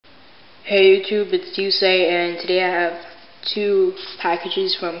Hey YouTube, it's Yusei, and today I have 2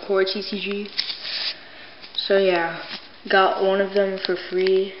 packages from Core TCG. So yeah, got one of them for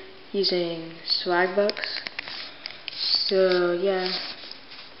free using Swagbucks. So yeah,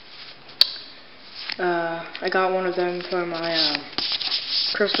 I got one of them for my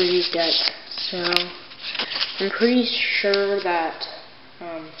Crystal Beast deck. So I'm pretty sure that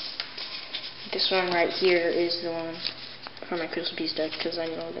this one right here is the one for my Crystal Beast deck because I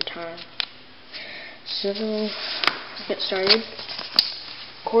know the time. So let's get started.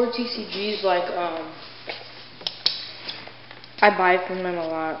 Core TCG is like I buy from them a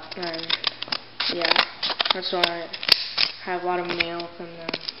lot, and yeah, that's why I have a lot of mail from them.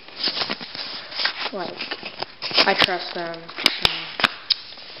 Like, I trust them.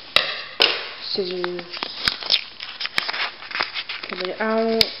 Scissors. Get it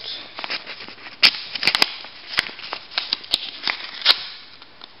out.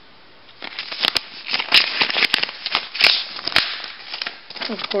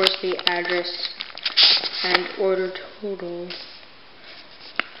 Of course, the address and order total.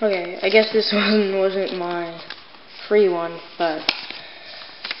 Okay, I guess this one wasn't my free one, but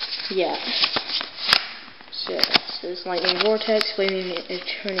yeah. So this is Lightning Vortex, Flaming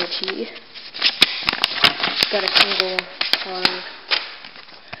Eternity. Got a single card.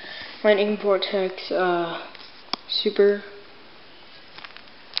 Lightning Vortex, Super.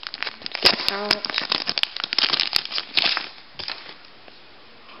 Get out.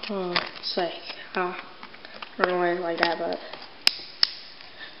 Oh, it's like, I don't know why it's like that, but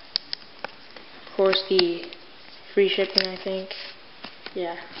of course the free shipping, I think.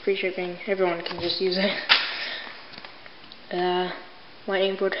 Yeah, free shipping, everyone can just use it.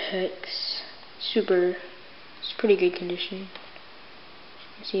 Lightning Vortex, Super, it's pretty good condition.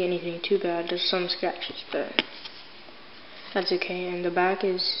 I don't see anything too bad, there's some scratches, but that's okay, and the back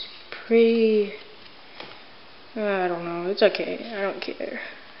is pretty, I don't know, it's okay, I don't care.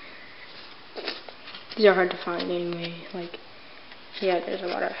 These are hard to find anyway, like, yeah, there's a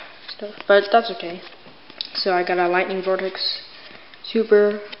lot of stuff, but that's okay. So I got a Lightning Vortex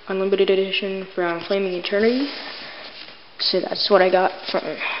Super Unlimited Edition from Flaming Eternity. So that's what I got from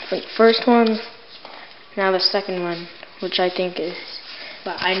the first one. Now the second one, which I think is,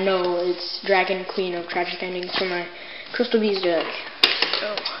 but I know it's Dragon Queen of Tragic Endings for my Crystal Beast deck.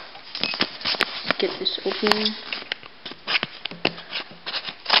 So, get this open.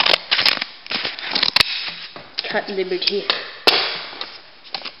 Cut Liberty.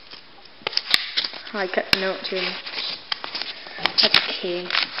 I cut the note too. That's okay,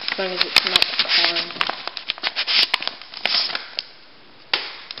 as long as it's not the card.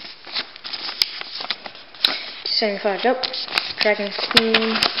 $75 up. Dragon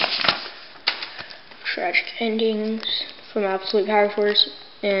Queen. Tragic Endings from Absolute Power Force,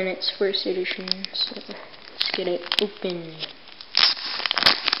 and it's first edition. So let's get it open.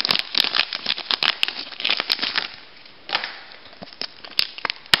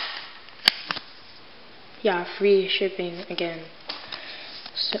 Yeah, free shipping again.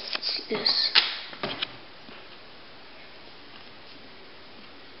 So let's see this.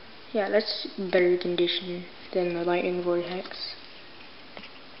 Yeah, that's better condition than the Lightning Vortex.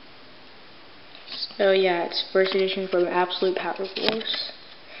 So yeah, it's first edition from Absolute Power Force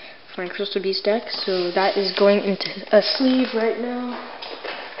for my Crystal Beast deck. So that is going into a sleeve right now.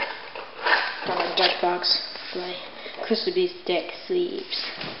 Got my deck box for my Crystal Beast deck sleeves.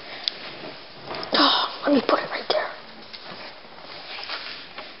 Let me put it right there.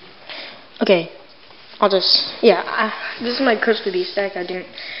 Okay, I'll just, yeah, this is my Crystal Beast deck.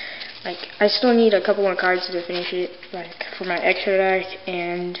 I still need a couple more cards to finish it, like, for my extra deck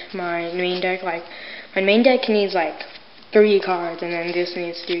and my main deck. Like, my main deck needs, like, 3 cards, and then this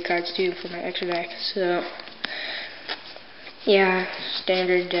needs 3 cards, too, for my extra deck. So, yeah,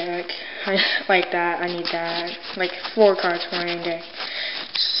 standard deck. I like that, I need that. Like, 4 cards for my main deck.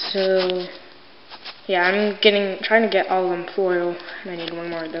 So, yeah, I'm trying to get all of them foil, and I need 1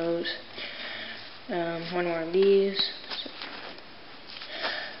 more of those. 1 more of these.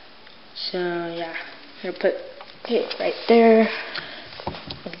 So yeah, I'm gonna put it right there,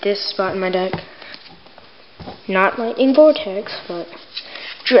 at this spot in my deck. Not Lightning Vortex, but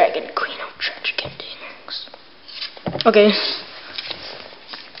Dragon Queen of Tragic Endings. Okay,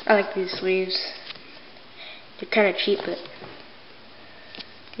 I like these sleeves. They're kind of cheap, but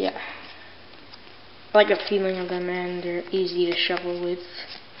yeah. I like the feeling of them, and they're easy to shuffle with.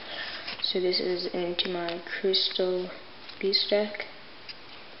 So this is into my Crystal Beast deck.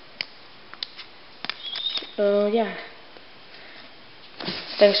 So yeah.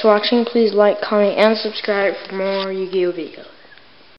 Thanks for watching. Please like, comment, and subscribe for more Yu-Gi-Oh videos.